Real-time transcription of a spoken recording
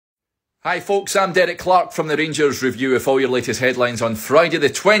Hi folks, I'm Derek Clark from the Rangers Review with all your latest headlines on Friday the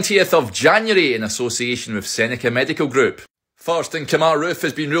 20th of January in association with Seneca Medical Group. First, Kemar Roofe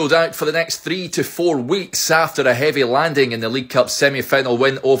has been ruled out for the next 3 to 4 weeks after a heavy landing in the League Cup semi-final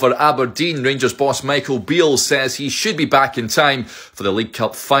win over Aberdeen. Rangers boss Michael Beale says he should be back in time for the League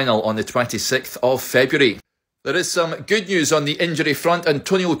Cup final on the 26th of February. There is some good news on the injury front.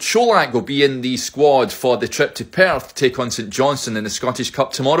 Antonio Cholak will be in the squad for the trip to Perth to take on St Johnstone in the Scottish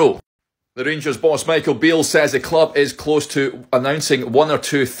Cup tomorrow. The Rangers boss Michael Beale says the club is close to announcing one or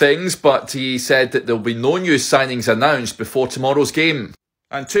two things, but he said that there will be no new signings announced before tomorrow's game.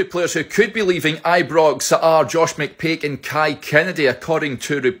 And two players who could be leaving Ibrox are Josh McPake and Kai Kennedy. According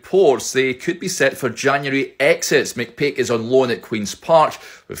to reports, they could be set for January exits. McPake is on loan at Queen's Park,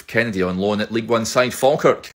 with Kennedy on loan at League One side Falkirk.